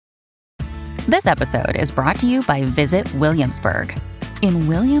This episode is brought to you by Visit Williamsburg. In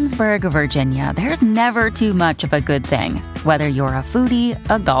Williamsburg, Virginia, there's never too much of a good thing. Whether you're a foodie,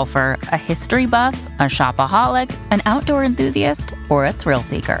 a golfer, a history buff, a shopaholic, an outdoor enthusiast, or a thrill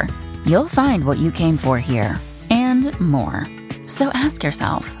seeker, you'll find what you came for here and more. So ask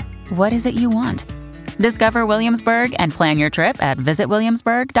yourself, what is it you want? Discover Williamsburg and plan your trip at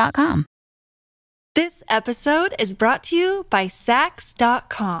visitwilliamsburg.com. This episode is brought to you by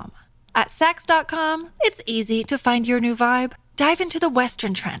Sax.com. At Sax.com, it's easy to find your new vibe. Dive into the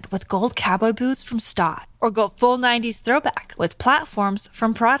Western trend with gold cowboy boots from Stott, or go full 90s throwback with platforms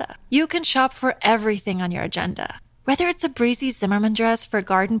from Prada. You can shop for everything on your agenda, whether it's a breezy Zimmermann dress for a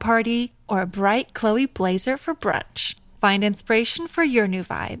garden party or a bright Chloe blazer for brunch. Find inspiration for your new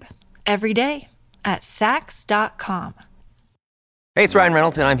vibe every day at Sax.com. Hey, it's Ryan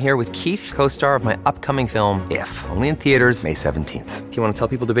Reynolds, and I'm here with Keith, co-star of my upcoming film, If, only in theaters May 17th. Do you want to tell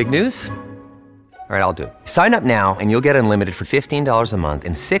people the big news? All right, I'll do it. Sign up now and you'll get unlimited for $15 a month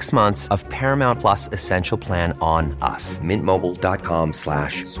and 6 months of Paramount Plus Essential Plan on us.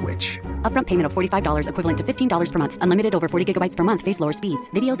 MintMobile.com/switch. Upfront payment of $45 equivalent to $15 per month. Unlimited over 40 gigabytes per month. Face lower speeds.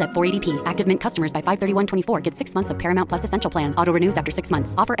 Videos at 480p. Active Mint customers by 531.24 get 6 months of Paramount Plus Essential Plan. Auto renews after 6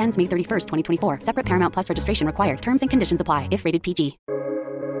 months. Offer ends May 31st, 2024. Separate Paramount Plus registration required. Terms and conditions apply if rated PG.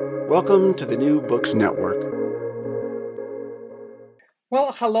 Welcome to the New Books Network.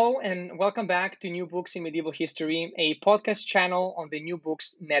 Well, hello and welcome back to New Books in Medieval History, a podcast channel on the New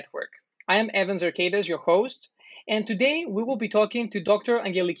Books Network. I am Evan Zerkaitis, your host, and today we will be talking to Dr.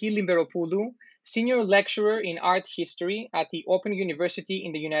 Angeliki Limberopoulou, Senior Lecturer in Art History at the Open University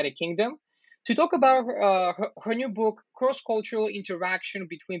in the United Kingdom, to talk about her new book, Cross-Cultural Interaction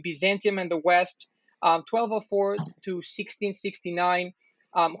Between Byzantium and the West, 1204 to 1669,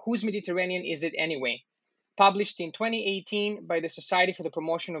 Whose Mediterranean Is It Anyway? Published in 2018 by the Society for the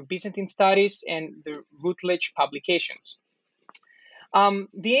Promotion of Byzantine Studies and the Routledge Publications.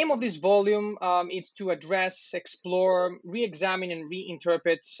 The aim of this volume is to address, explore, re-examine, and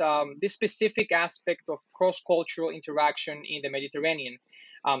reinterpret this specific aspect of cross-cultural interaction in the Mediterranean,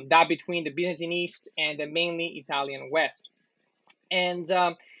 that between the Byzantine East and the mainly Italian West. And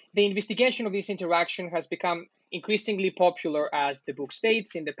the investigation of this interaction has become increasingly popular, as the book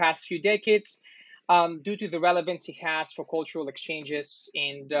states, in the past few decades, due to the relevance it has for cultural exchanges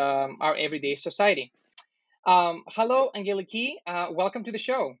in our everyday society. Hello, Angeliki. Welcome to the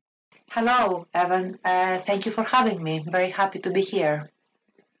show. Hello, Evan. Thank you for having me. Very happy to be here.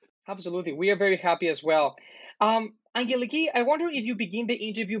 Absolutely. We are very happy as well. Angeliki, I wonder if you begin the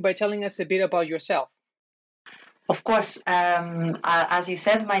interview by telling us a bit about yourself. Of course, as you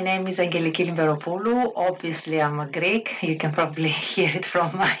said, my name is Angeliki Limberopoulou. Obviously, I'm a Greek. You can probably hear it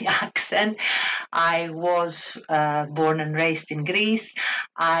from my accent. I was born and raised in Greece.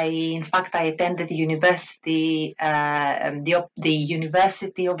 In fact, I attended the university, the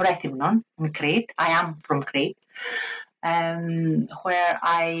University of Rethymnon in Crete. I am from Crete, where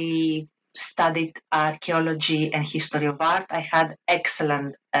I studied archaeology and history of art. I had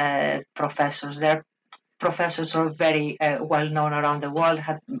excellent professors there. Professors were very well known around the world.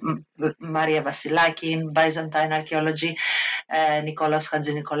 Had Maria Vassilaki in Byzantine archaeology, Nicholas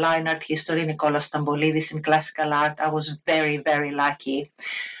Hadjinikolaou in art history, Nicholas Stamboulidis in classical art. I was very, very lucky.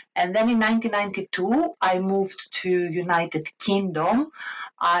 And then in 1992, I moved to United Kingdom.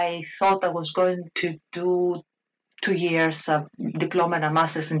 I thought I was going to do 2 years of diploma and a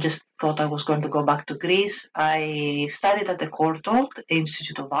master's and just thought I was going to go back to Greece. I studied at the Courtauld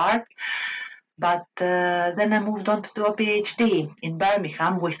Institute of Art. But then I moved on to do a PhD in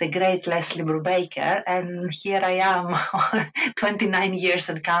Birmingham with the great Leslie Brubaker, and here I am, 29 years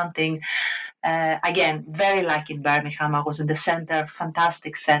and counting. Again, very lucky in Birmingham. I was in the center,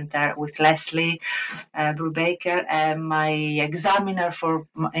 fantastic center with Leslie Brubaker, and my examiner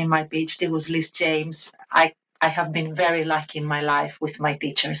in my PhD was Liz James. I have been very lucky in my life with my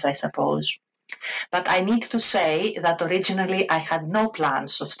teachers, I suppose. But I need to say that originally I had no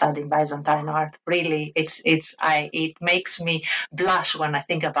plans of studying Byzantine art. Really, it makes me blush when I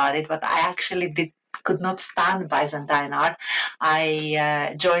think about it. But I actually could not stand Byzantine art.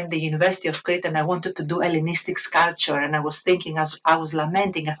 I joined the University of Crete and I wanted to do Hellenistic sculpture. And I was thinking, as I was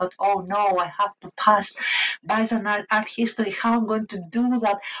lamenting, I thought, oh no, I have to pass Byzantine art history. How am I going to do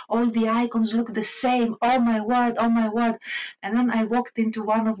that? All the icons look the same. Oh my word, oh my word. And then I walked into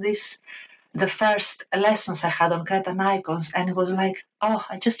one of the first lessons I had on Cretan icons, and it was like, oh,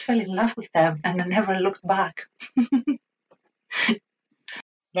 I just fell in love with them, and I never looked back.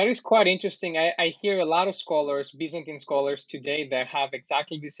 That is quite interesting. I hear a lot of scholars, Byzantine scholars today, that have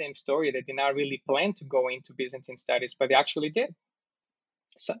exactly the same story. They did not really plan to go into Byzantine studies, but they actually did.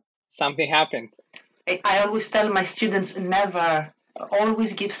 something happened. I always tell my students, never,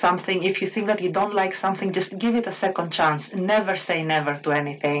 always give something. If you think that you don't like something, just give it a second chance. Never say never to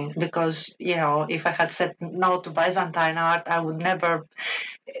anything, because, if I had said no to Byzantine art, I would never,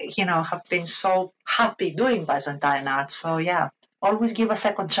 have been so happy doing Byzantine art. So yeah, always give a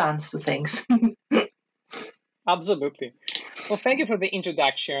second chance to things. Absolutely. Well, thank you for the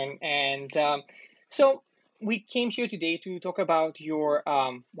introduction. And so we came here today to talk about your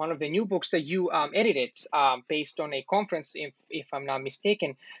one of the new books that you edited based on a conference, if I'm not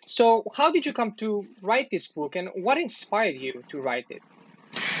mistaken. So how did you come to write this book, and what inspired you to write it?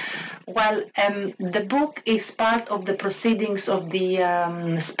 Well, the book is part of the proceedings of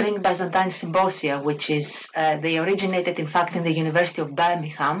the Spring Byzantine Symposia, which is, they originated, in fact, in the University of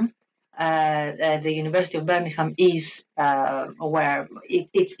Birmingham. The University of Birmingham is where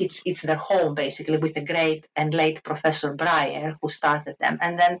it's their home, basically, with the great and late Professor Breyer, who started them.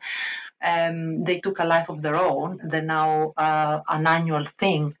 And then they took a life of their own. They're now an annual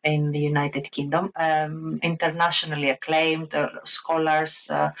thing in the United Kingdom, internationally acclaimed.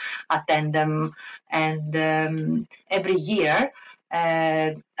 Scholars attend them, and every year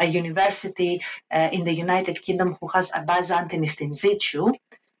a university in the United Kingdom who has a Byzantinist in situ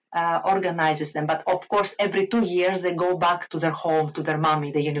organizes them. But of course, every 2 years they go back to their home, to their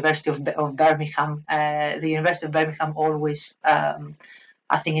mommy, the University of Birmingham. The University of Birmingham always,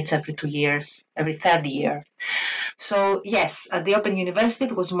 I think it's every 2 years, every third year. So yes, at the Open University,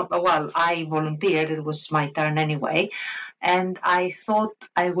 it was, I volunteered, it was my turn anyway. And I thought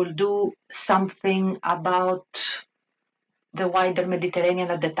I will do something about the wider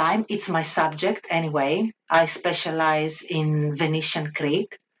Mediterranean at the time. It's my subject anyway. I specialize in Venetian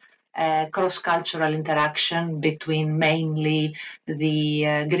Crete. Cross-cultural interaction between mainly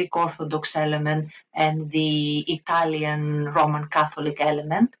the Greek Orthodox element and the Italian Roman Catholic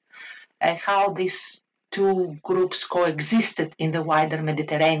element, how these two groups coexisted in the wider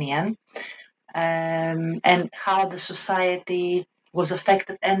Mediterranean, and how the society was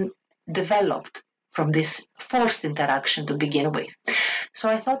affected and developed from this forced interaction to begin with. So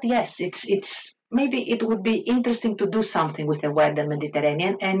I thought, yes, it's maybe it would be interesting to do something with the wider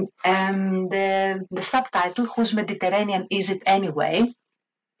Mediterranean. And the subtitle, Whose Mediterranean Is It Anyway?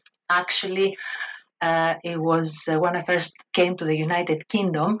 Actually, it was when I first came to the United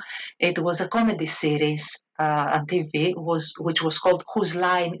Kingdom, it was a comedy series on TV, which was called Whose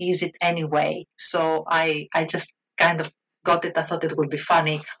Line Is It Anyway? So I just kind of got it. I thought it would be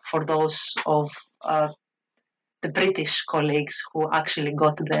funny for those of the British colleagues who actually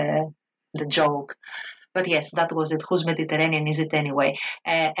got the joke. But yes, that was it. Whose Mediterranean is it anyway?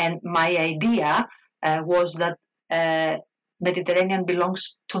 And my idea was that Mediterranean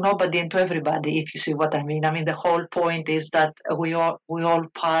belongs to nobody and to everybody, if you see what I mean. I mean, the whole point is that we all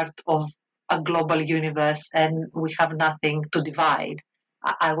part of a global universe and we have nothing to divide.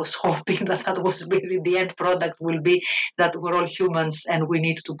 I was hoping that was really the end product will be that we're all humans and we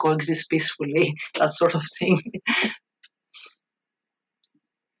need to coexist peacefully, that sort of thing.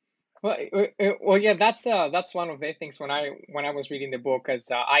 Well, yeah, that's one of the things when I was reading the book,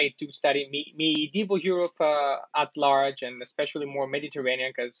 as I do study medieval Europe at large, and especially more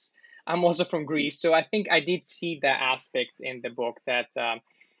Mediterranean, because I'm also from Greece. So I think I did see that aspect in the book that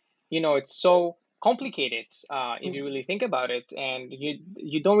it's so complicated if you really think about it, and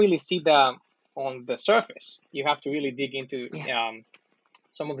you don't really see the on the surface. You have to really dig into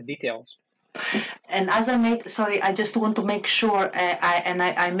some of the details. And as I just want to make sure,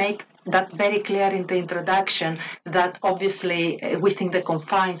 I make that very clear in the introduction, that obviously within the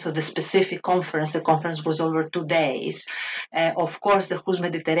confines of the specific conference, the conference was over 2 days. Of course, the Whose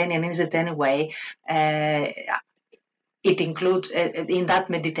Mediterranean Is It Anyway? It includes, in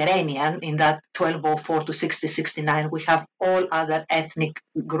that Mediterranean, in that 1204 to 6069, we have all other ethnic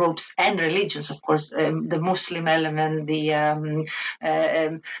groups and religions, of course, the Muslim element, the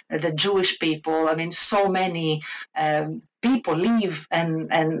Jewish people. I mean, so many people live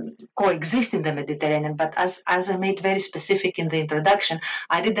and coexist in the Mediterranean. But as I made very specific in the introduction,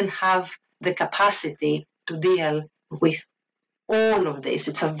 I didn't have the capacity to deal with all of this.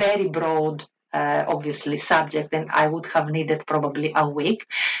 It's a very broad obviously subject, and I would have needed probably a week.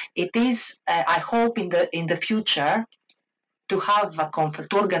 It is, I hope in the future, to have a conference,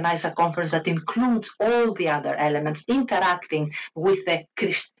 to organize a conference that includes all the other elements interacting with the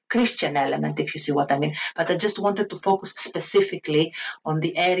Christian element, if you see what I mean. But I just wanted to focus specifically on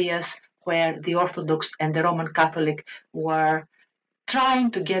the areas where the Orthodox and the Roman Catholic were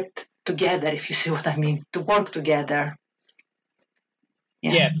trying to get together, if you see what I mean, to work together.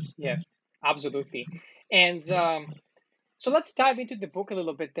 Yeah. Yes, absolutely. And So let's dive into the book a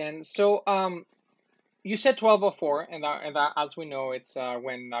little bit then. So you said 1204, and as we know, it's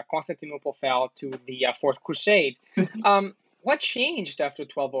when Constantinople fell to the Fourth Crusade. What changed after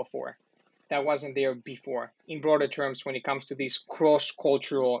 1204 that wasn't there before, in broader terms, when it comes to this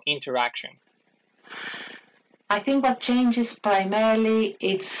cross-cultural interaction? I think what changes primarily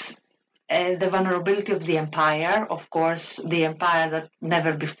it's the vulnerability of the empire. Of course, the empire that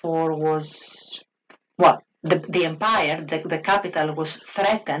never before was, well, the empire, the capital was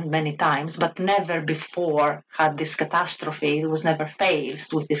threatened many times, but never before had this catastrophe. It was never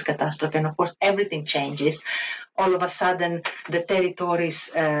faced with this catastrophe. And of course, everything changes. All of a sudden, the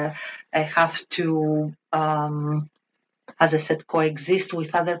territories have to, as I said, coexist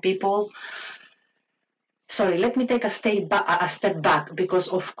with other people. Sorry, let me take a step back, because,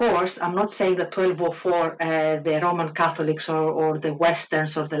 of course, I'm not saying that 1204, the Roman Catholics or the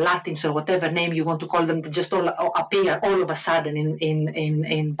Westerns or the Latins or whatever name you want to call them, they just all appear all of a sudden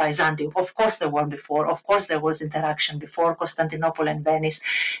in Byzantium. Of course, there were before. Of course, there was interaction before Constantinople and Venice.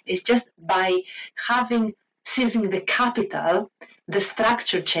 It's just by seizing the capital, the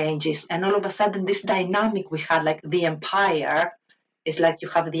structure changes, and all of a sudden, this dynamic we had, like the empire. It's like you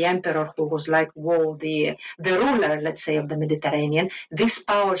have the emperor who was like, whoa, the ruler, let's say, of the Mediterranean. This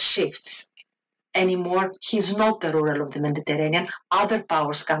power shifts. Anymore, he's not the ruler of the Mediterranean. Other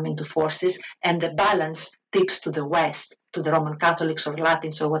powers come into forces, and the balance tips to the West, to the Roman Catholics or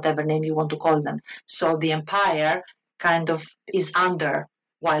Latins or whatever name you want to call them. So the empire kind of is under,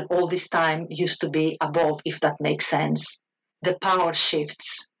 while all this time used to be above, if that makes sense. The power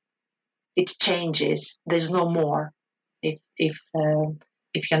shifts. It changes. There's no more. If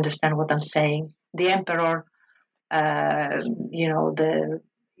you understand what I'm saying, the emperor,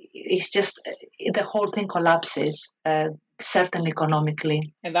 it's just the whole thing collapses, certainly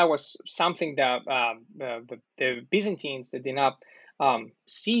economically. And that was something that the Byzantines, they did not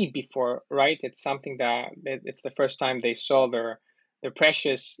see before, right? It's something that it's the first time they saw their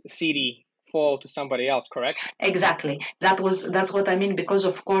precious city fall to somebody else, correct? Exactly. That's what I mean, because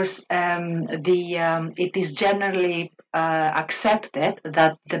of course it is generally accepted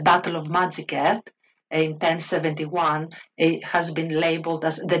that the Battle of Manzikert in 1071 it has been labeled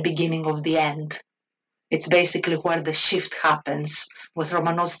as the beginning of the end. It's basically where the shift happens, with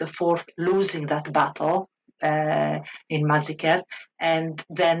Romanos IV losing that battle in Manzikert, and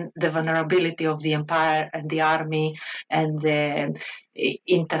then the vulnerability of the empire and the army and the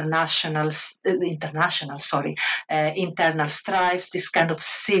internal strifes, this kind of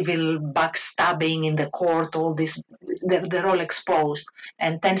civil backstabbing in the court, all this, they're all exposed.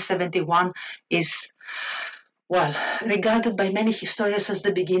 And 1071 is, well, regarded by many historians as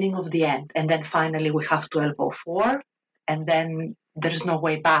the beginning of the end. And then finally we have 1204, and then there's no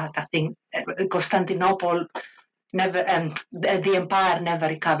way back. I think Constantinople never, the empire never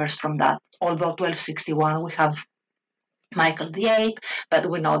recovers from that. Although 1261 we have Michael VIII, but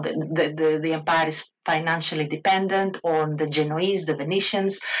we know the empire is financially dependent on the Genoese, the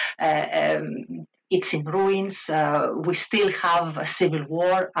Venetians. It's in ruins. We still have a civil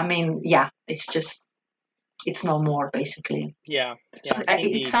war. I mean, yeah, it's no more, basically. Yeah. So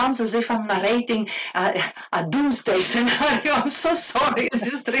it sounds as if I'm narrating a doomsday scenario. I'm so sorry. It's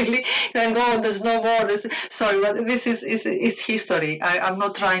just really, oh, there's no more. Sorry, but this is history. I'm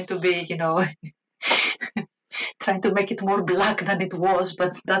not trying to be, trying to make it more black than it was,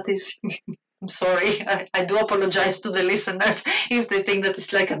 but that is, I'm sorry. I do apologize to the listeners if they think that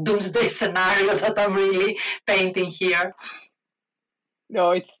it's like a doomsday scenario that I'm really painting here.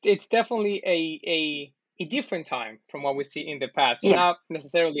 No, it's definitely a different time from what we see in the past. So Yeah. not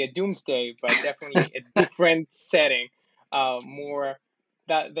necessarily a doomsday, but definitely a different setting, more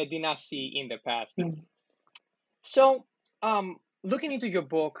that they did not see in the past. So, looking into your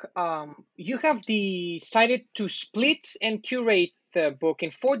book, you have decided to split and curate the book in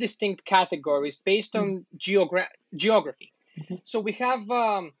 4 distinct categories based on geography. So we have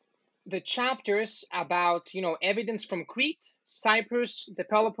the chapters about, evidence from Crete, Cyprus, the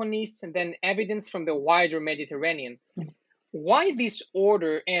Peloponnese, and then evidence from the wider Mediterranean. Why this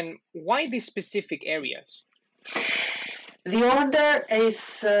order, and why these specific areas? The order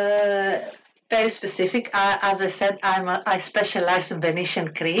is very specific. As I said, I specialize in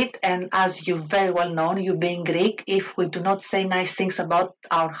Venetian Crete, and as you very well know, you being Greek, if we do not say nice things about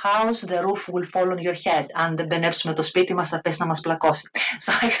our house, the roof will fall on your head. And the μπενέψουμε το σπίτι μας, θα πέσει να μας πλακώσει.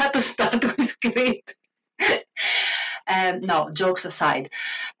 So I had to start with Crete. No, jokes aside.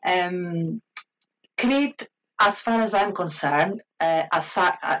 Crete, as far as I'm concerned,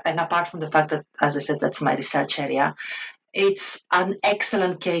 and apart from the fact that, as I said, that's my research area, It's an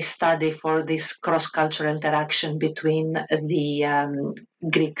excellent case study for this cross-cultural interaction between the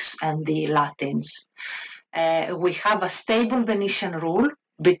Greeks and the Latins. We have a stable Venetian rule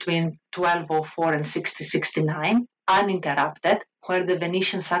between 1204 and 1669, uninterrupted, where the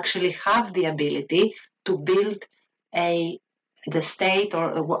Venetians actually have the ability to build the state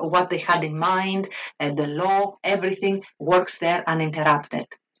or what they had in mind, the law, everything works there uninterrupted.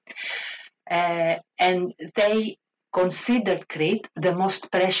 And they considered Crete the most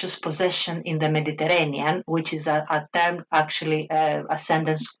precious possession in the Mediterranean, which is a term, actually, a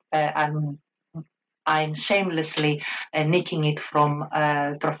sentence I'm shamelessly nicking it from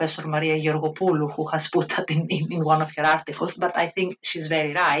Professor Maria Georgopoulou, who has put that in one of her articles, but I think she's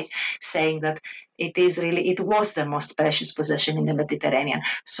very right, saying that it was the most precious possession in the Mediterranean.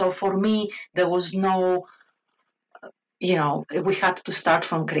 So for me, there was no, we had to start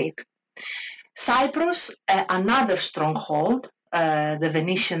from Crete. Cyprus, another stronghold. The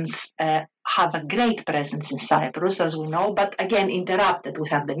Venetians have a great presence in Cyprus, as we know, but again, interrupted. We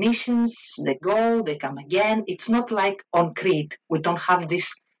have Venetians, they go, they come again. It's not like on Crete. We don't have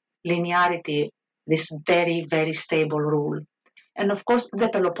this linearity, this very, very stable rule. And of course, the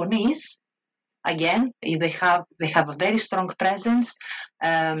Peloponnese, again, they have a very strong presence.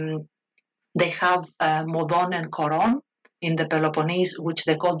 They have Modon and Coron in the Peloponnese, which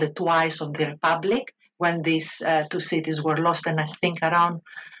they call the twice of the Republic, when these two cities were lost, and I think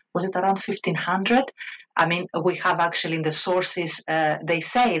was it around 1500? I mean, we have actually in the sources, they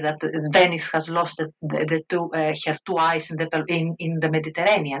say that Venice has lost her twice in the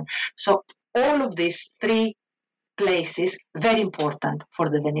Mediterranean. So all of these three places, very important for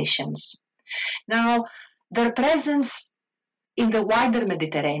the Venetians. Now, their presence in the wider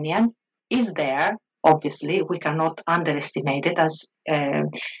Mediterranean is there. Obviously, we cannot underestimate it.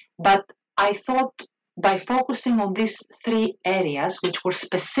 But I thought by focusing on these three areas, which were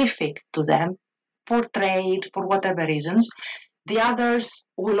specific to them for trade, for whatever reasons, the others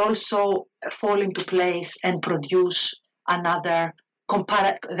will also fall into place and produce the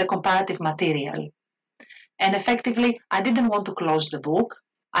comparative material. And effectively, I didn't want to close the book.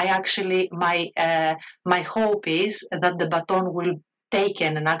 I actually, my hope is that the baton will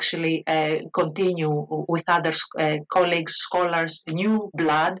taken and actually continue with other colleagues, scholars, new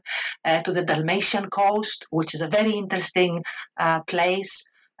blood to the Dalmatian coast, which is a very interesting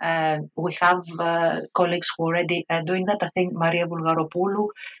place. We have colleagues who are already doing that. I think Maria Bulgaropoulou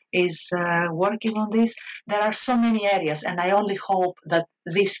is working on this. There are so many areas, and I only hope that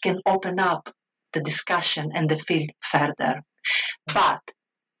this can open up the discussion and the field further. But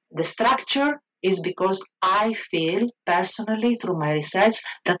the structure is because I feel personally through my research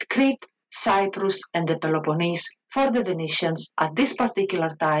that Crete, Cyprus, and the Peloponnese for the Venetians at this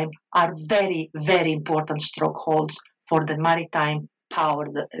particular time are very, very important strongholds for the maritime power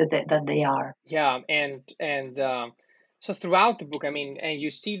that they are. Yeah, and so throughout the book, I mean, and you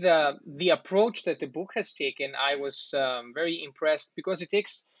see the approach that the book has taken. I was very impressed because it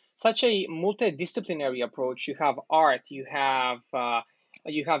takes such a multidisciplinary approach. You have art, you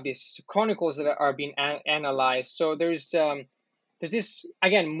have these chronicles that are being analyzed. So there's this,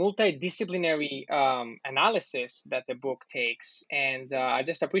 again, multidisciplinary analysis that the book takes. And I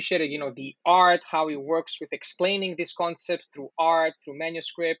just appreciated, the art, how it works with explaining these concepts through art, through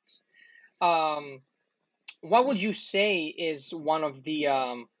manuscripts. What would you say is one of the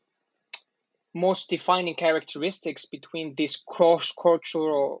most defining characteristics between these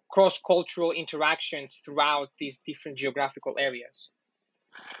cross-cultural interactions throughout these different geographical areas?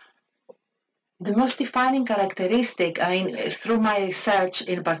 The most defining characteristic, through my research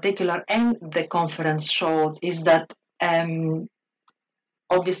in particular and the conference showed, is that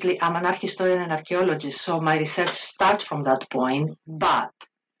obviously I'm an art historian and archaeologist, so my research starts from that point. But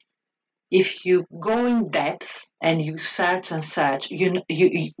if you go in depth and you search, the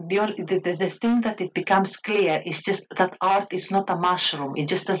thing that it becomes clear is just that art is not a mushroom. It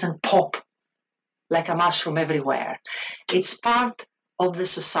just doesn't pop like a mushroom everywhere. It's part of the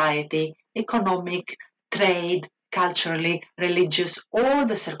society, economic, trade, culturally, religious, all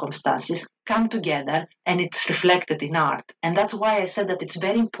the circumstances come together and it's reflected in art. And that's why I said that it's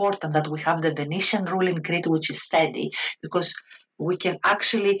very important that we have the Venetian rule in Crete, which is steady, because we can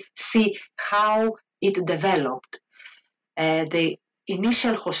actually see how it developed. The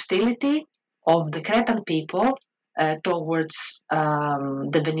initial hostility of the Cretan people towards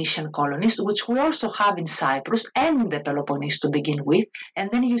the Venetian colonies, which we also have in Cyprus and in the Peloponnese to begin with. And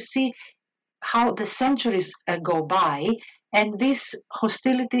then you see how the centuries go by and this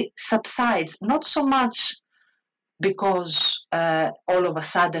hostility subsides, not so much because all of a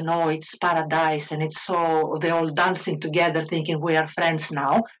sudden, oh, it's paradise and it's so they're all dancing together thinking we are friends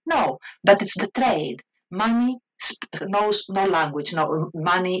now. No, but it's the trade. Money knows no language. No,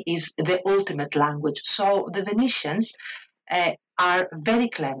 money is the ultimate language. So the Venetians are very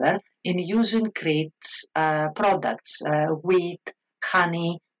clever in using Crete's products, wheat,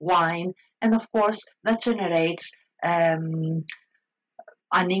 honey, wine, and of course that generates an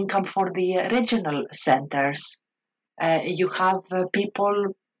income for the regional centers. You have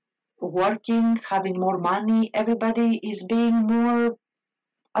people working, having more money. Everybody is being more,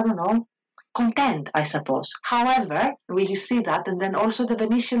 I don't know, content, I suppose. However, will you see that? And then also the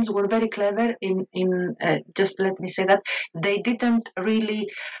Venetians were very clever in just let me say that they didn't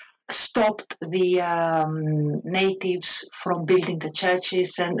really stop the natives from building the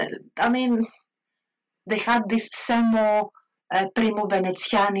churches. And I mean, they had this Semo primo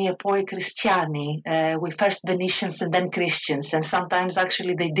Veneziani e poi Cristiani, with first Venetians and then Christians. And sometimes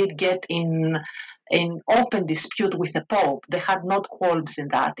actually they did get in open dispute with the Pope. They had not qualms in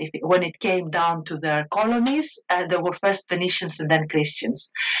that. When it came down to their colonies, there were first Venetians and then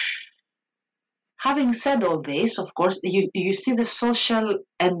Christians. Having said all this, of course, you see the social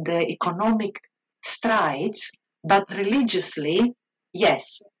and the economic strides, but religiously,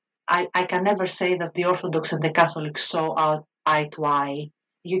 yes, I can never say that the Orthodox and the Catholics saw eye to eye.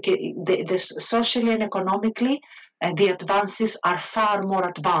 Socially and economically, the advances are far more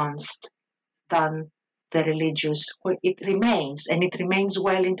advanced than the religious. It remains, and it remains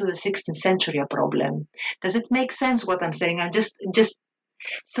well into the 16th century a problem. Does it make sense what I'm saying? I'm just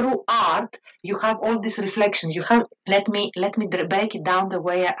through art, you have all these reflections. You have let me break it down the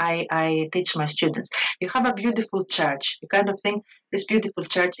way I teach my students. You have a beautiful church. You kind of think this beautiful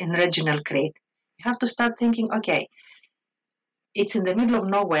church in regional Crete. You have to start thinking, okay, it's in the middle of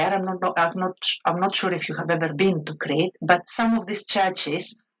nowhere. I'm not sure if you have ever been to Crete, but some of these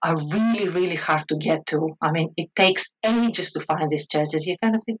churches are really, really hard to get to. I mean, it takes ages to find these churches. You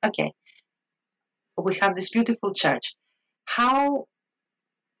kind of think, okay, we have this beautiful church.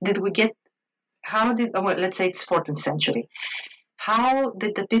 Let's say it's 14th century. How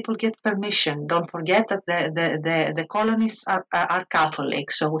did the people get permission? Don't forget that the colonists are Catholic,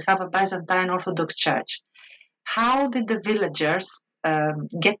 so we have a Byzantine Orthodox Church. How did the villagers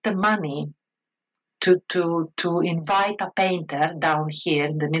get the money to invite a painter down here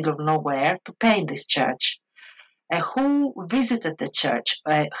in the middle of nowhere to paint this church? Who visited the church?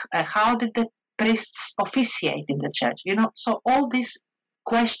 How did the priests officiate in the church? So all these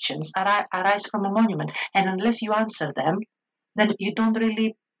questions arise from a monument, and unless you answer them, then you don't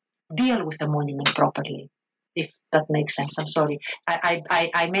really deal with the monument properly, if that makes sense. I'm sorry.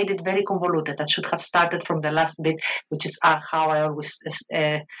 I made it very convoluted. I should have started from the last bit, which is how I always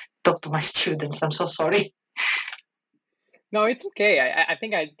talk to my students. I'm so sorry. No, it's okay. I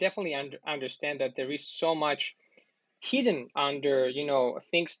think I definitely understand that there is so much hidden under,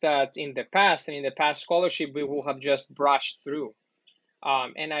 things that in the past scholarship we will have just brushed through.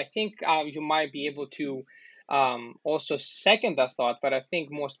 And I think you might be able to also second that thought, but I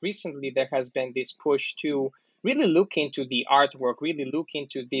think most recently there has been this push to really look into the artwork, really look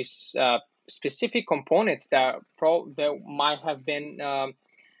into these specific components that might have been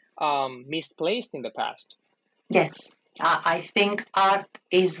misplaced in the past. Yes, I think art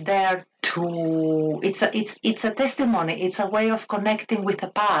is there to. It's a testimony. It's a way of connecting with the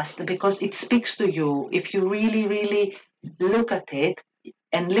past because it speaks to you. If you really, really look at it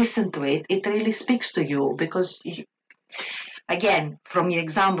and listen to it, it really speaks to you because, again, from your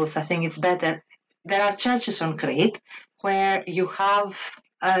examples, I think it's better. There are churches on Crete where you have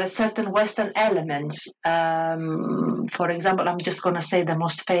certain Western elements. For example, I'm just going to say the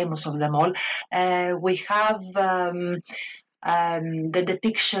most famous of them all. We have the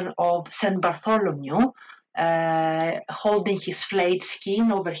depiction of Saint Bartholomew holding his flayed skin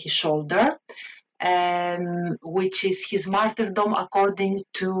over his shoulder, which is his martyrdom according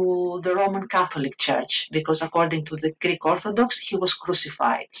to the Roman Catholic Church, because according to the Greek Orthodox, he was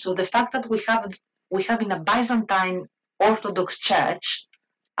crucified. So the fact that we have in a Byzantine Orthodox Church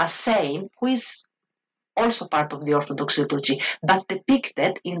a saint who is also part of the Orthodox liturgy, but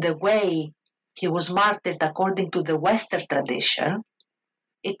depicted in the way he was martyred according to the Western tradition,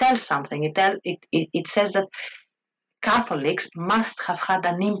 it tells something. It says that Catholics must have had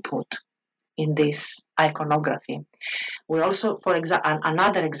an input in this iconography. We also, for example,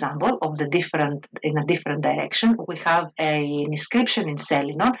 another example of in a different direction, we have an inscription in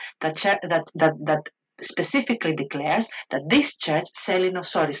Selinon that specifically declares that this church,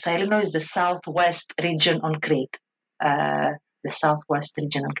 Selinon is the southwest region on Crete. the southwest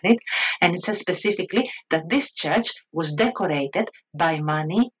region of Crete. And it says specifically that this church was decorated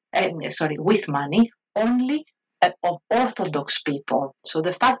with money only of Orthodox people. So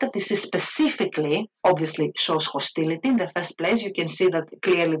the fact that this is specifically obviously shows hostility in the first place. You can see that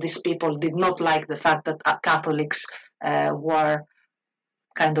clearly these people did not like the fact that Catholics were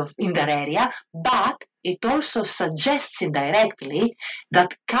kind of in their area, but it also suggests indirectly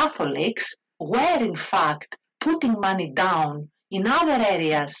that Catholics were in fact putting money down in other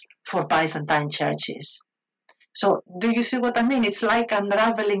areas for Byzantine churches. So do you see what I mean? It's like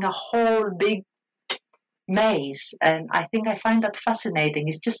unraveling a whole big maze, and I think I find that fascinating.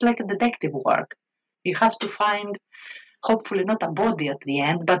 It's just like a detective work. You have to find, hopefully not a body at the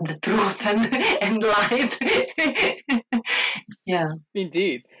end, but the truth and light. Yeah.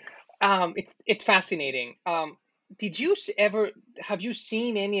 Indeed. It's fascinating. Have you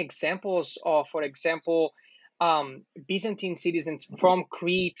seen any examples of, for example, Byzantine citizens from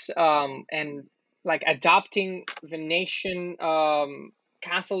Crete and like adopting Venetian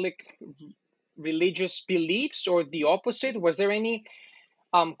Catholic religious beliefs, or the opposite? Was there any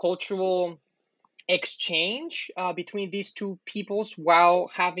cultural exchange between these two peoples while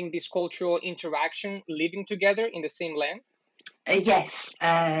having this cultural interaction, living together in the same land? Yes,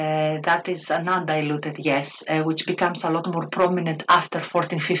 that is an undiluted yes, which becomes a lot more prominent after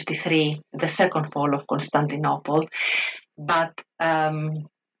 1453, the second fall of Constantinople. But the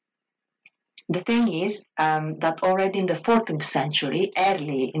thing is that already in the 14th century,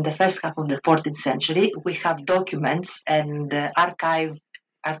 early in the first half of the 14th century, we have documents and archival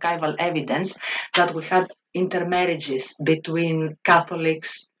evidence that we had intermarriages between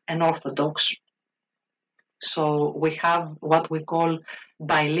Catholics and Orthodox. So we have what we call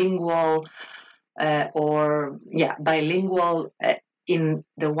bilingual in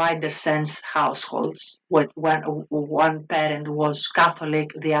the wider sense households. When one parent was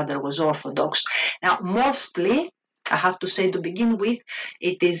Catholic, the other was Orthodox. Now, mostly, I have to say to begin with,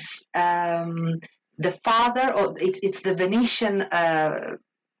 it is the father, or it's the Venetian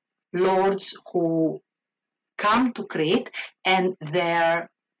lords who come to Crete, and they're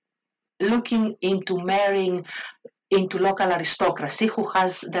looking into marrying into local aristocracy who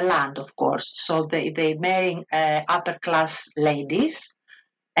has the land, of course. So they marry upper class ladies,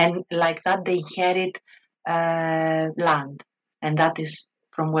 and like that they inherit land. And that is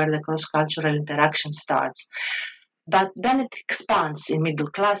from where the cross-cultural interaction starts. But then it expands in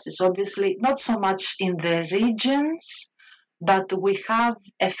middle classes, obviously, not so much in the regions, but we have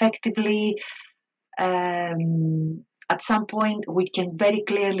effectively, at some point, we can very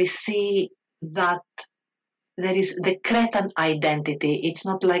clearly see that there is the Cretan identity. It's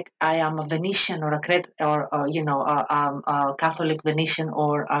not like I am a Venetian or a Catholic Venetian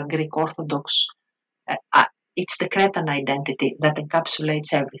or a Greek Orthodox. It's the Cretan identity that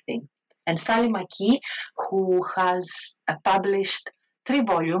encapsulates everything. And Sally McKee, who has published 3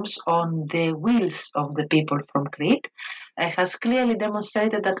 volumes on the wills of the people from Crete, has clearly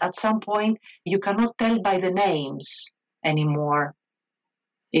demonstrated that at some point you cannot tell by the names anymore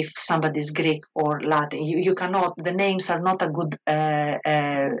if somebody is Greek or Latin. You cannot, the names are not a good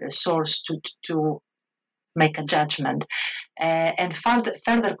source to make a judgment. And further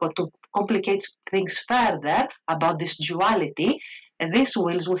to complicate things further about this duality, these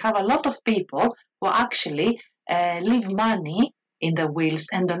wills, we have a lot of people who actually leave money in the wills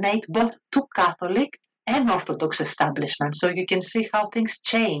and donate both to Catholic and Orthodox establishments. So you can see how things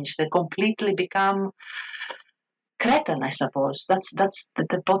change. They completely become Cretan, I suppose. That's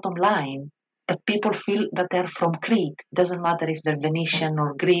the bottom line. That people feel that they're from Crete. It doesn't matter if they're Venetian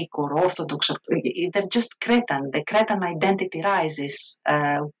or Greek or Orthodox. They're just Cretan. The Cretan identity rises,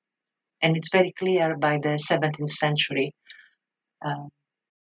 and it's very clear by the 17th century.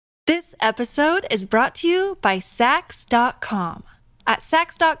 This episode is brought to you by Saks.com. At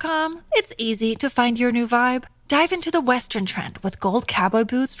Saks.com, it's easy to find your new vibe. Dive into the Western trend with gold cowboy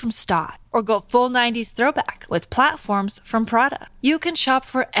boots from Stott, or go full 90s throwback with platforms from Prada. You can shop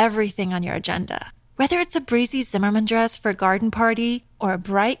for everything on your agenda, whether it's a breezy Zimmermann dress for a garden party or a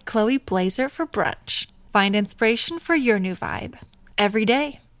bright Chloe blazer for brunch. Find inspiration for your new vibe every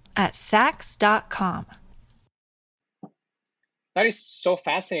day at Saks.com. That is so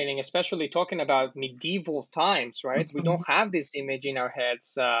fascinating, especially talking about medieval times, right? Mm-hmm. We don't have this image in our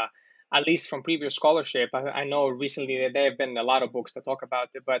heads, at least from previous scholarship. I know recently that there have been a lot of books that talk about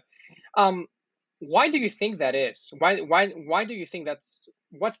it, but why do you think that is? Why do you think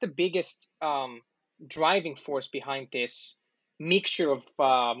what's the biggest driving force behind this mixture of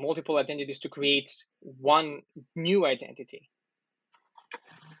multiple identities to create one new identity?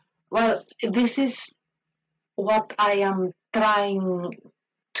 Well, this is what I am trying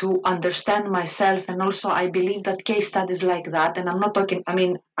to understand myself, and also I believe that case studies like that, and I'm talking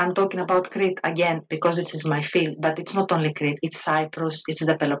about Crete again because it is my field, but it's not only Crete, it's Cyprus, it's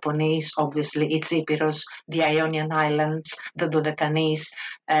the Peloponnese, obviously, it's Epirus, the Ionian Islands, the Dodecanese,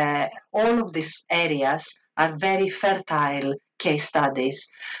 all of these areas are very fertile case studies,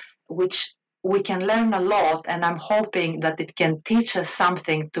 which we can learn a lot, and I'm hoping that it can teach us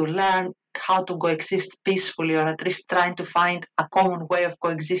something to learn how to coexist peacefully, or at least trying to find a common way of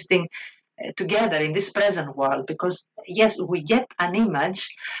coexisting together in this present world. Because yes, we get an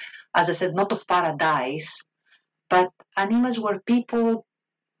image, as I said, not of paradise, but an image where people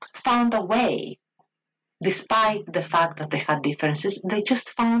found a way, despite the fact that they had differences, they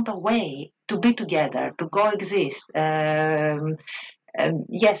just found a way to be together, to coexist.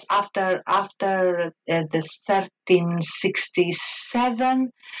 Yes, after the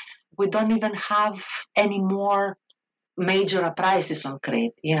 1367, we don't even have any more major uprisings on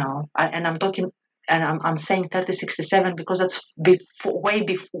Crete, and I'm saying 1367 because that's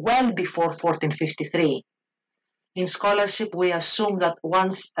well before 1453. In scholarship, we assume that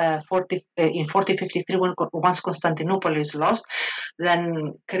once in 1453, once Constantinople is lost,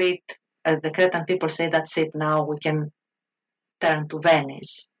 then Crete, the Cretan people say that's it. Now we can turn to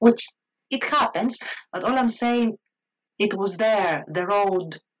Venice, which it happens. But all I'm saying, it was there. The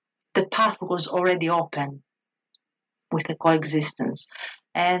road, the path was already open with the coexistence.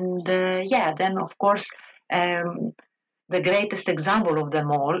 And then of course, the greatest example of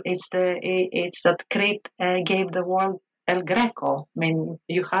them all is that Crete gave the world El Greco. I mean,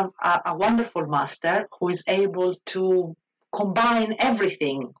 you have a wonderful master who is able to combine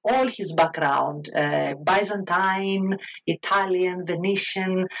everything, all his background, Byzantine, Italian,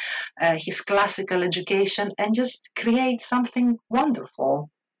 Venetian, his classical education, and just create something wonderful,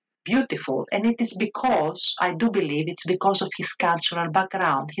 beautiful. And it is because, I do believe, it's because of his cultural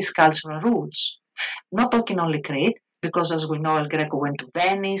background, his cultural roots. Not talking only Crete, because as we know, El Greco went to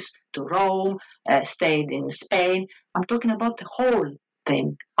Venice, to Rome, stayed in Spain. I'm talking about the whole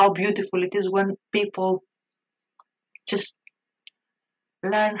thing, how beautiful it is when people just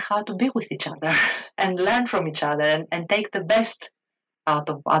learn how to be with each other and learn from each other, and take the best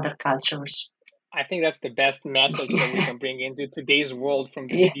out of other cultures. I think that's the best message that we can bring into today's world from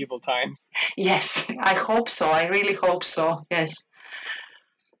the Yeah. medieval times. Yes, I hope so. I really hope so. Yes.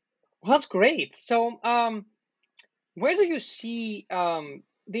 Well, that's great. So, where do you see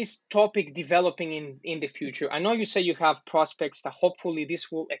this topic developing in the future? I know you say you have prospects that hopefully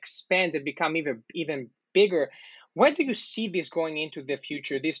this will expand and become even bigger. Where do you see this going into the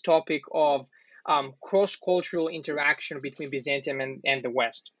future, this topic of cross-cultural interaction between Byzantium and the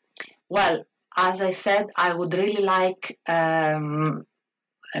West? Well, as I said, I would really like, in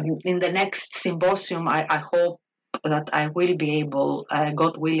the next symposium, I hope that I will be able,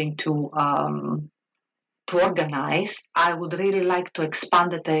 God willing, to organize. I would really like to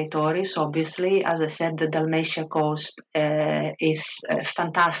expand the territories. Obviously, as I said, the Dalmatia coast is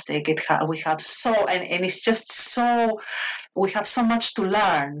fantastic. We have and it's just so, we have so much to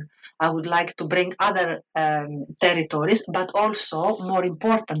learn. I would like to bring other territories, but also, more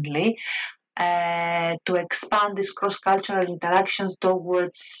importantly, to expand these cross-cultural interactions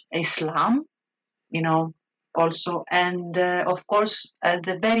towards Islam, also, and of course,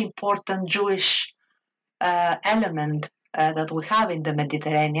 the very important Jewish element that we have in the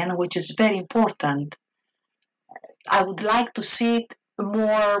Mediterranean, which is very important. I would like to see it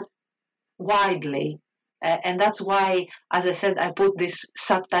more widely. And that's why, as I said, I put this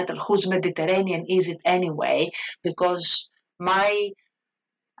subtitle, Whose Mediterranean Is It Anyway? Because my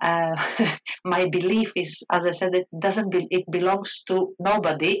my belief is, as I said, it belongs to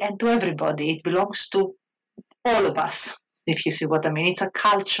nobody and to everybody. It belongs to all of us, if you see what I mean. It's a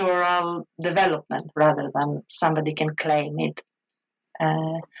cultural development rather than somebody can claim it.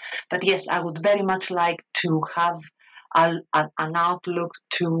 But yes, I would very much like to have an outlook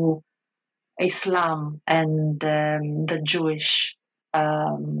to Islam and the Jewish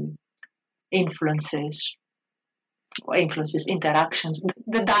influences, interactions,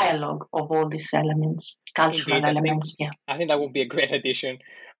 the dialogue of all these elements, cultural Indeed, elements. Yeah. I think that would be a great addition.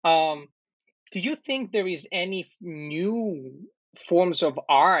 Do you think there is any new forms of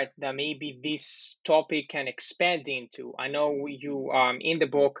art that maybe this topic can expand into? I know you in the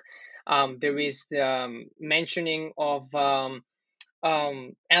book there is the mentioning of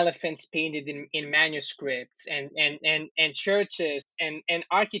elephants painted in manuscripts and churches and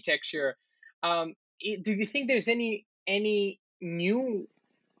architecture. Do you think there's any new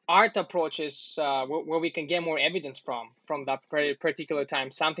art approaches where we can get more evidence from that particular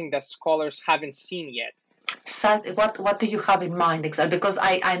time, something that scholars haven't seen yet? What do you have in mind exactly? Because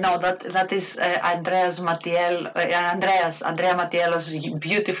I know that is Andrea Mattiello's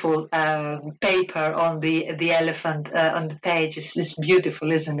beautiful paper on the elephant on the page. It's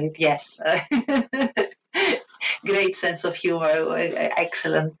beautiful, isn't it? Yes. Great sense of humor,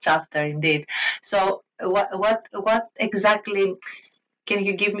 excellent chapter indeed. So what exactly can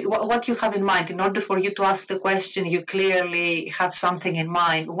you give me what you have in mind? In order for you to ask the question, you clearly have something in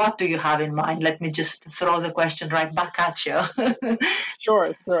mind. What do you have in mind? Let me just throw the question right back at you.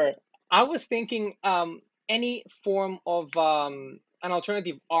 Sure, sure. I was thinking any form of an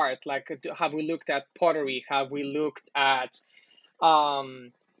alternative art, like have we looked at pottery? Have we looked at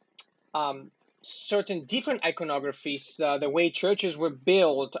um, um, certain different iconographies, the way churches were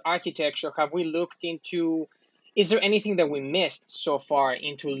built, architecture? Have we looked into, is there anything that we missed so far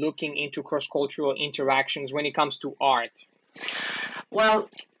into looking into cross-cultural interactions when it comes to art? Well,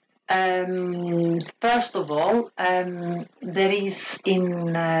 first of all, there is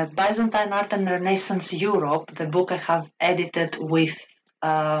in Byzantine Art and Renaissance Europe, the book I have edited with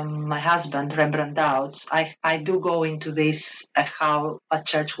my husband, Rembrandt Doubts. I do go into this, how a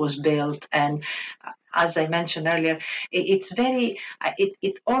church was built. And as I mentioned earlier,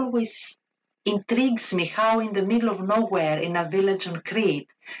 it always intrigues me how in the middle of nowhere in a village on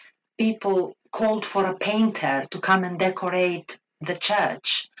Crete, people called for a painter to come and decorate the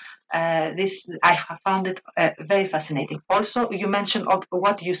church. This I found it very fascinating. Also, you mentioned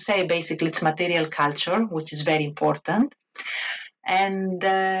what you say. Basically, it's material culture, which is very important. And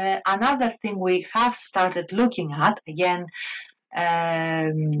another thing we have started looking at again,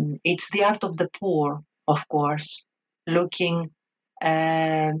 it's the art of the poor, of course, looking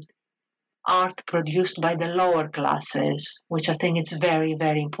art produced by the lower classes, which I think it's very,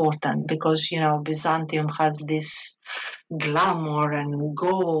 very important because, Byzantium has this glamour and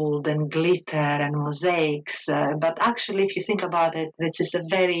gold and glitter and mosaics. But actually, if you think about it, this is a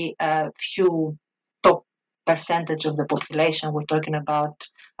very few top percentage of the population. We're talking about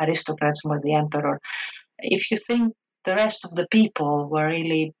aristocrats or the emperor. If you think the rest of the people were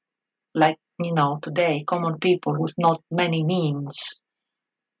really like, today, common people with not many means,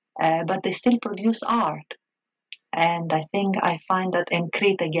 but they still produce art. And I think I find that in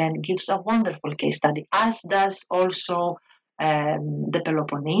Crete again gives a wonderful case study, as does also the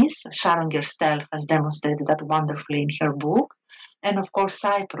Peloponnese. Sharon Gerstel has demonstrated that wonderfully in her book. And of course,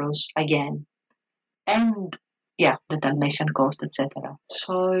 Cyprus again. And the Dalmatian coast, etc.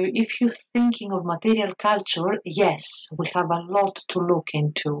 So if you're thinking of material culture, yes, we have a lot to look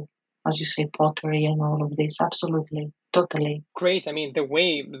into. As you say, pottery and all of this. Absolutely. Totally. Great. I mean,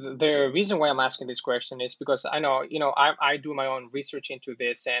 the reason why I'm asking this question is because I know, I do my own research into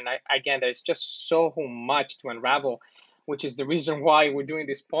this, and again, there's just so much to unravel, which is the reason why we're doing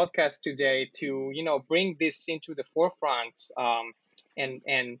this podcast today to, bring this into the forefront,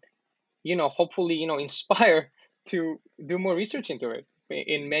 and hopefully, inspire to do more research into it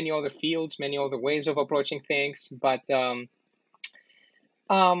in many other fields, many other ways of approaching things. But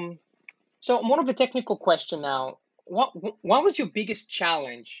so more of a technical question now. What was your biggest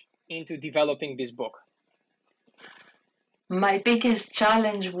challenge into developing this book? My biggest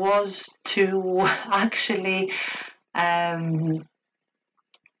challenge was to actually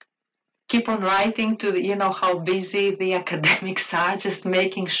keep on writing to how busy the academics are, just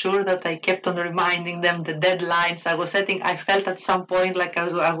making sure that I kept on reminding them the deadlines I felt at some point like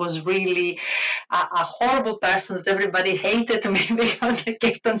I was really a horrible person, that everybody hated me because I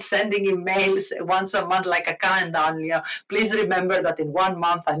kept on sending emails once a month like a countdown. Please remember that in 1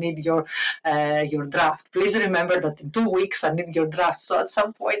 month I need your draft. Please remember that in 2 weeks I need your draft. So at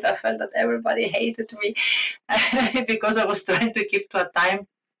some point I felt that everybody hated me because I was trying to keep to a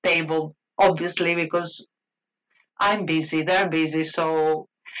timetable. Obviously, because I'm busy, they're busy. So,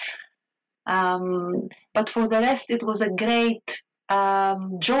 but for the rest, it was a great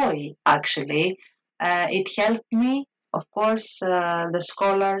joy, actually. It helped me, of course, the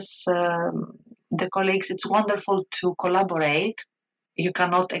scholars, the colleagues. It's wonderful to collaborate. You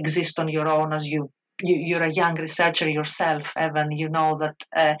cannot exist on your own as you're a young researcher yourself, Evan. You know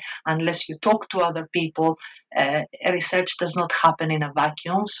that unless you talk to other people, research does not happen in a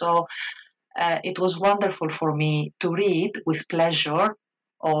vacuum. So, it was wonderful for me to read with pleasure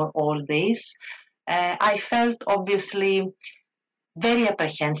all this. I felt obviously very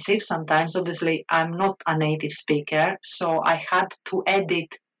apprehensive sometimes. Obviously, I'm not a native speaker, so I had to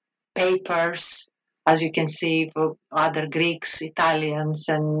edit papers, as you can see, for other Greeks, Italians,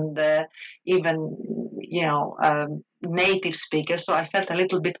 and even, native speakers. So I felt a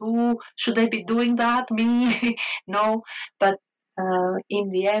little bit, should I be doing that? Me? No, but in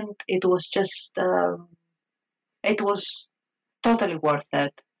the end, it was just it was totally worth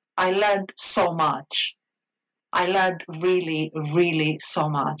it. I learned so much. I learned really, really so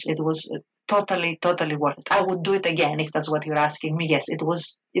much. It was totally, totally worth it. I would do it again if that's what you're asking me. Yes, it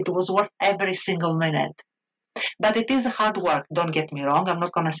was worth every single minute. But it is hard work, don't get me wrong. I'm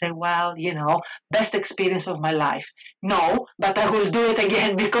not going to say, well, best experience of my life. No, but I will do it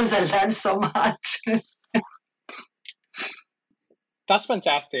again because I learned so much. That's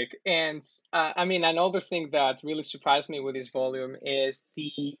fantastic. And another thing that really surprised me with this volume is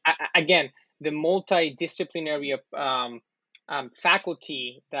again, the multidisciplinary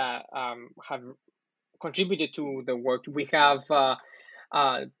faculty that have contributed to the work. We have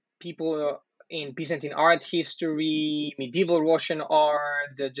people in Byzantine art history, medieval Russian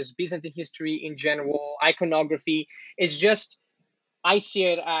art, just Byzantine history in general, iconography. It's just, I see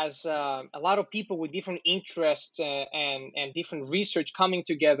it as a lot of people with different interests and different research coming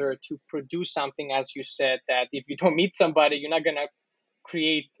together to produce something, as you said, that if you don't meet somebody, you're not going to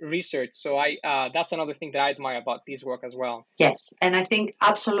create research. So that's another thing that I admire about this work as well. Yes, and I think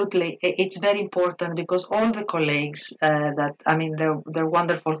absolutely it's very important because all the colleagues they're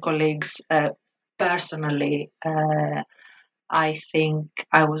wonderful colleagues. Personally, I think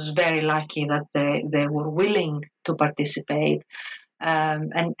I was very lucky that they were willing to participate.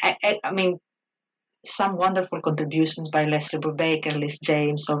 And some wonderful contributions by Leslie Brubaker, Liz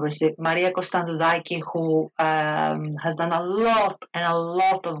James, obviously Maria Kostandouidaki, who has done a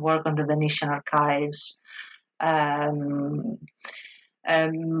lot of work on the Venetian archives.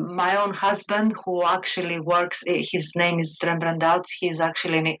 My own husband, who actually works, his name is Rembrandt Douds. He's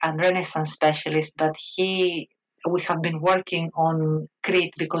actually a Renaissance specialist, but we have been working on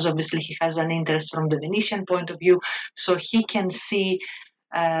Crete because obviously he has an interest from the Venetian point of view, so he can see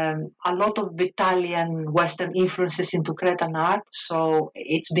a lot of Italian Western influences into Cretan art. So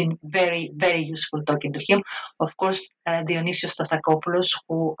it's been very, very useful talking to him. Of course, Dionysios Stathakopoulos,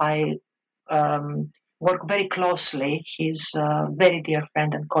 who I work very closely. He's a very dear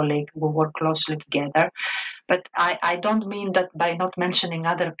friend and colleague. We work closely together. But I don't mean that by not mentioning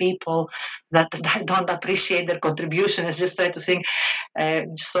other people that I don't appreciate their contribution. I just try to think.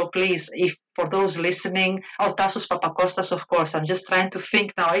 So please, if for those listening, Tassos Papakostas, of course, I'm just trying to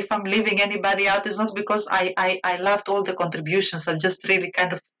think now. If I'm leaving anybody out, it's not because I loved all the contributions. I'm just really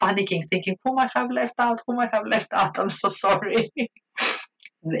kind of panicking, thinking, whom I have left out. I'm so sorry.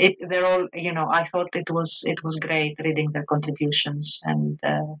 They're all, I thought it was great reading their contributions, and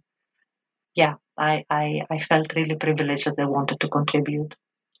I felt really privileged that they wanted to contribute.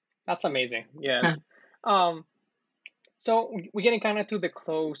 That's amazing. Yes. So we're getting kind of to the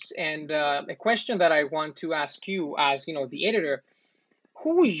close, and a question that I want to ask you, as the editor,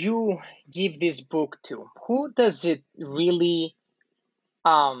 who would you give this book to? Who does it really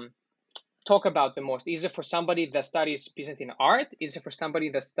talk about the most? Is it for somebody that studies Byzantine art? Is it for somebody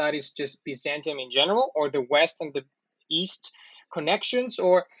that studies just Byzantium in general, or the West and the East connections,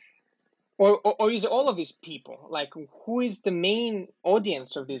 or is it all of these people? Like, who is the main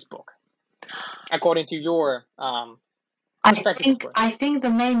audience of this book, according to your perspective? I think the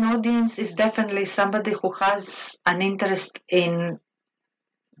main audience is definitely somebody who has an interest in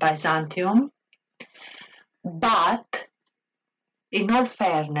Byzantium, but in all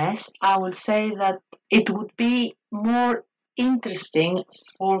fairness, I will say that it would be more interesting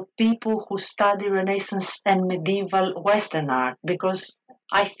for people who study Renaissance and medieval Western art, because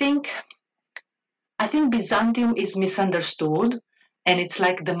I think Byzantium is misunderstood, and it's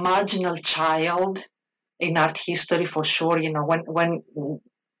like the marginal child in art history for sure. When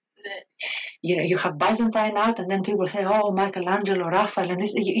you have Byzantine art, and then people say, "Oh, Michelangelo, Raphael," and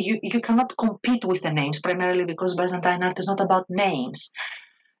this, you cannot compete with the names, primarily because Byzantine art is not about names.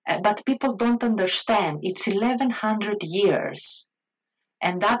 But people don't understand. It's 1100 years,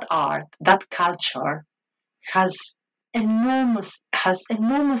 and that art, that culture, has enormous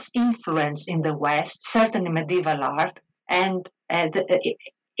influence in the West, certainly medieval art, and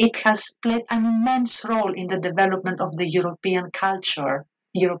it has played an immense role in the development of the European culture,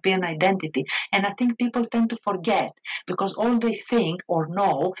 European identity. And I think people tend to forget, because all they think or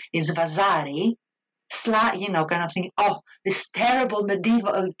know is Vasari, kind of think, oh, this terrible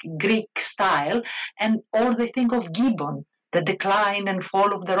medieval Greek style, or they think of Gibbon, the decline and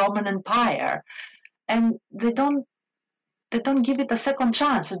fall of the Roman Empire, and they don't give it a second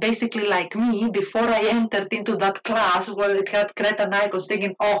chance. Basically, like me, before I entered into that class where it had Cretan icons,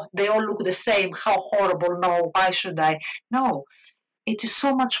 thinking, oh, they all look the same, how horrible, no, why should I? No, it is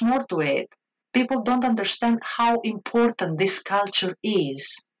so much more to it. People don't understand how important this culture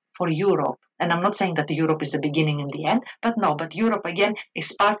is for Europe. And I'm not saying that Europe is the beginning and the end, but Europe, again,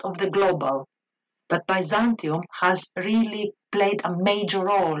 is part of the global. But Byzantium has really played a major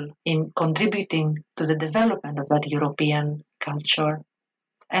role in contributing to the development of that European culture.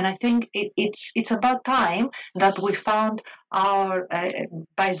 And I think it's about time that we found our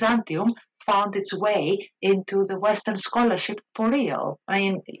Byzantium found its way into the Western scholarship for real. I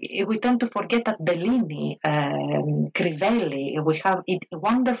mean, we tend to forget that Bellini, Crivelli, we have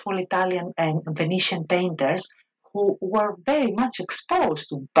wonderful Italian and Venetian painters who were very much exposed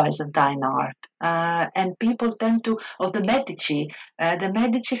to Byzantine art. And people tend to, of the Medici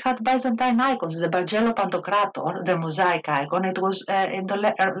had Byzantine icons, the Bargello Pantocrator, the mosaic icon, it was in the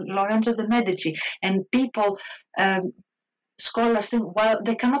Lorenzo de' Medici. And people, scholars think, well,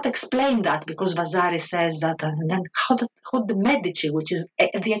 they cannot explain that because Vasari says that, and then how the Medici, which is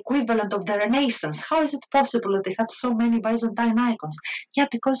the equivalent of the Renaissance, how is it possible that they had so many Byzantine icons? Yeah,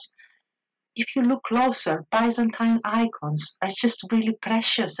 because if you look closer, Byzantine icons are just really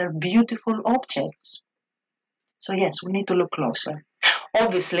precious. They're beautiful objects. So yes, we need to look closer.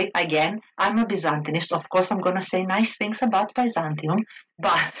 Obviously, again, I'm a Byzantinist. Of course, I'm going to say nice things about Byzantium,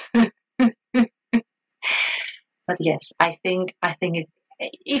 but but yes, I think it,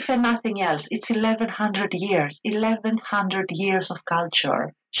 if nothing else, it's 1100 years. 1100 years of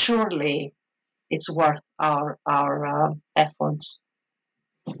culture. Surely, it's worth our efforts.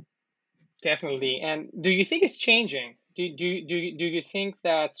 Definitely. And do you think it's changing? Do you think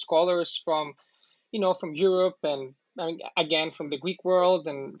that scholars from, from Europe and again from the Greek world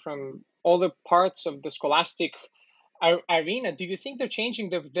and from all the parts of the scholastic arena, do you think they're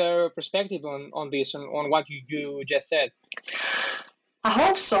changing their perspective on this and on what you just said? I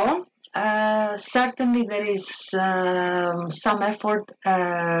hope so. Certainly, there is some effort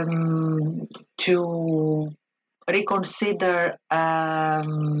to reconsider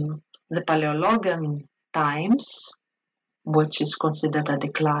the Paleologan times, which is considered a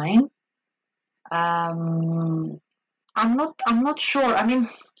decline. I'm not sure. I mean,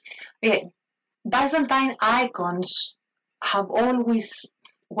 Byzantine icons have always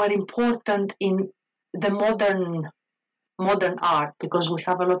were important in the modern art because we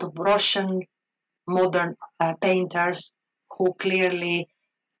have a lot of Russian modern painters who clearly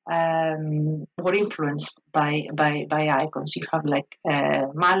were influenced by icons. You have like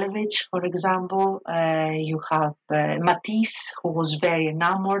Malevich, for example. You have Matisse, who was very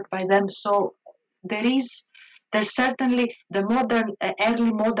enamored by them. So there's certainly the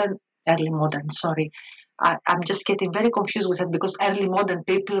early modern. Sorry, I'm just getting very confused with that because early modern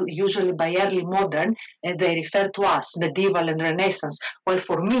people usually by early modern they refer to us medieval and Renaissance. Well,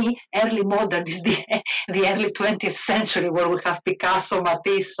 for me, early modern is the early 20th century where we have Picasso,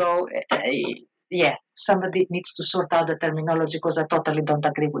 Matisse. So yeah, somebody needs to sort out the terminology because I totally don't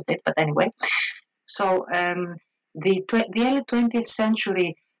agree with it. But anyway, so the early 20th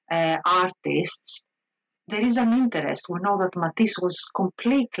century artists. There is an interest. We know that Matisse was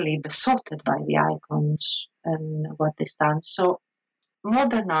completely besotted by the icons and what they stand. So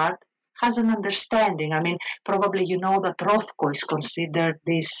modern art has an understanding. I mean, probably you know that Rothko is considered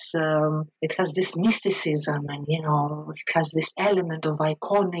this, it has this mysticism and, it has this element of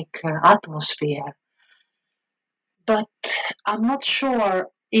iconic atmosphere. But I'm not sure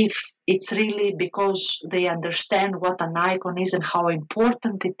if it's really because they understand what an icon is and how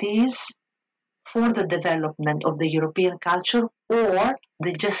important it is for the development of the European culture, or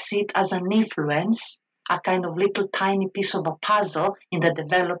they just see it as an influence, a kind of little tiny piece of a puzzle in the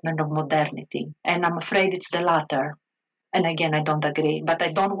development of modernity. And I'm afraid it's the latter. And again, I don't agree, but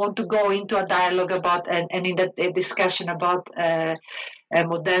I don't want to go into a dialogue about and in a discussion about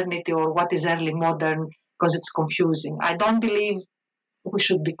modernity or what is early modern because it's confusing. I don't believe we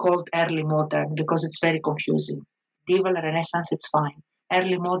should be called early modern because it's very confusing. Medieval, Renaissance, it's fine.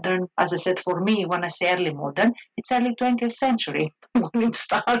 Early modern, as I said, for me, when I say early modern, it's early 20th century when it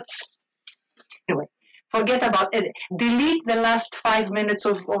starts. Anyway, forget about it. Delete the last 5 minutes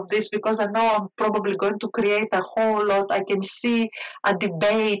of this because I know I'm probably going to create a whole lot. I can see a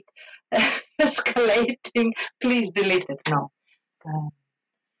debate escalating. Please delete it. No.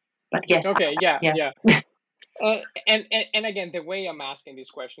 But yes. Okay, yeah. And again, the way I'm asking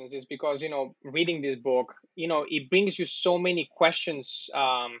these questions is because, reading this book, it brings you so many questions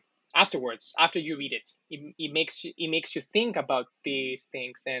afterwards, after you read it. It makes you think about these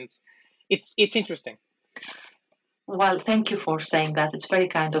things, and it's interesting. Well, thank you for saying that. It's very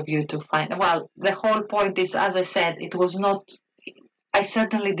kind of you to find. Well, the whole point is, as I said, it was not. I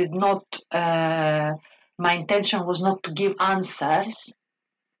certainly did not. My intention was not to give answers.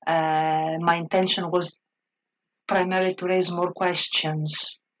 My intention was primarily to raise more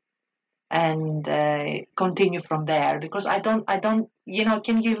questions and continue from there. Because I don't,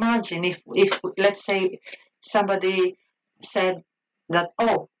 can you imagine if let's say somebody said that,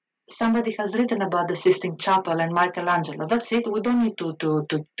 oh, somebody has written about the Sistine Chapel and Michelangelo. That's it. We don't need to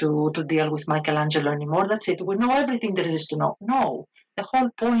deal with Michelangelo anymore. That's it. We know everything there is to know. No, the whole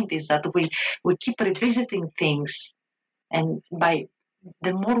point is that we keep revisiting things, and by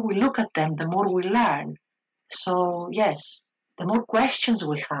the more we look at them, the more we learn. So yes, the more questions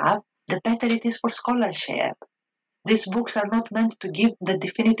we have, the better it is for scholarship. These books are not meant to give the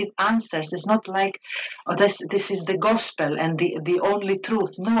definitive answers. It's not like, oh, this is the gospel and the only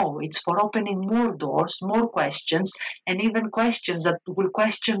truth. No, it's for opening more doors, more questions, and even questions that will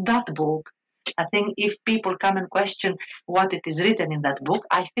question that book. I think if people come and question what it is written in that book,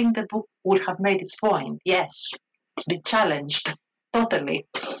 I think the book will have made its point. Yes, it's been challenged. Totally.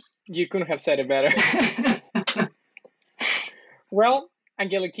 You couldn't have said it better. Well,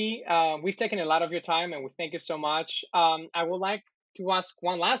 Angeliki, we've taken a lot of your time and we thank you so much. I would like to ask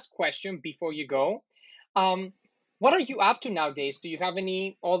one last question before you go. What are you up to nowadays? Do you have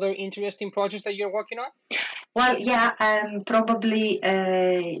any other interesting projects that you're working on? Well, yeah, probably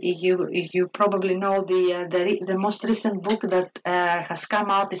you probably know the most recent book that has come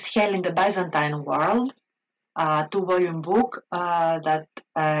out is Hell in the Byzantine World. 2-volume book that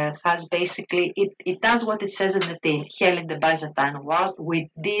has basically it does what it says in the theme. Hell in the Byzantine World. It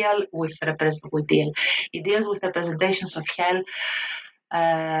deals with representations of hell,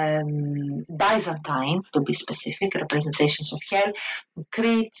 Byzantine to be specific, representations of hell,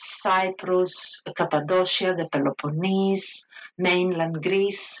 Crete, Cyprus, Cappadocia, the Peloponnese, mainland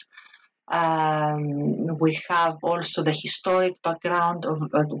Greece. We have also the historic background of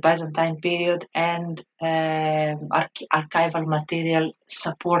the Byzantine period and archival material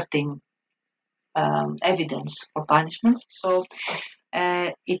supporting evidence for punishment. So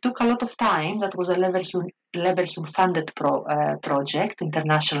it took a lot of time. That was a Leverhulme funded project,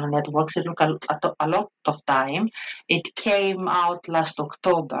 international networks. It took a lot of time. It came out last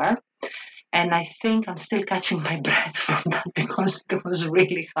October. And I think I'm still catching my breath from that because it was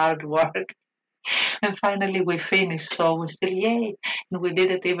really hard work. And finally we finished, so we still, yay. And we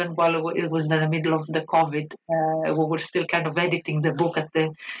did it even while it was in the middle of the COVID. We were still kind of editing the book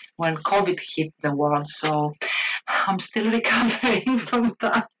when COVID hit the world. So I'm still recovering from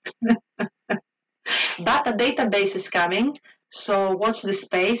that. But a database is coming. So watch this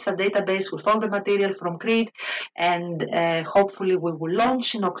space, a database with all the material from Crete, and hopefully we will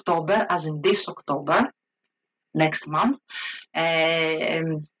launch in October, as in this October, next month.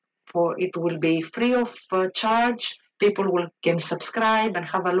 It will be free of charge. People can subscribe and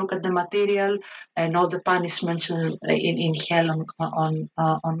have a look at the material and all the punishments in hell on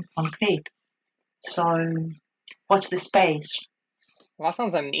Crete. So watch the space. Well, that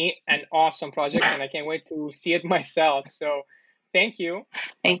sounds an awesome project, and I can't wait to see it myself. So thank you.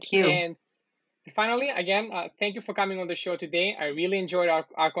 Thank you. And finally, again, thank you for coming on the show today. I really enjoyed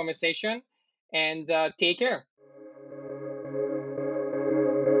our conversation, and take care.